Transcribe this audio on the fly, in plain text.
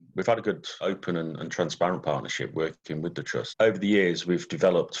We've had a good, open and transparent partnership working with the Trust. Over the years, we've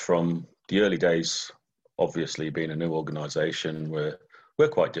developed from the early days, obviously being a new organisation, we're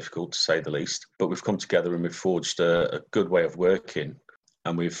quite difficult to say the least, but we've come together and we've forged a good way of working,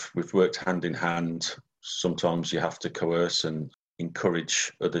 and we've worked hand in hand. Sometimes you have to coerce and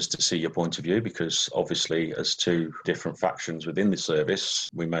encourage others to see your point of view, because obviously as two different factions within the service,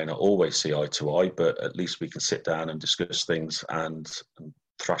 we may not always see eye to eye, but at least we can sit down and discuss things and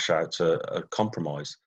thrash out a compromise.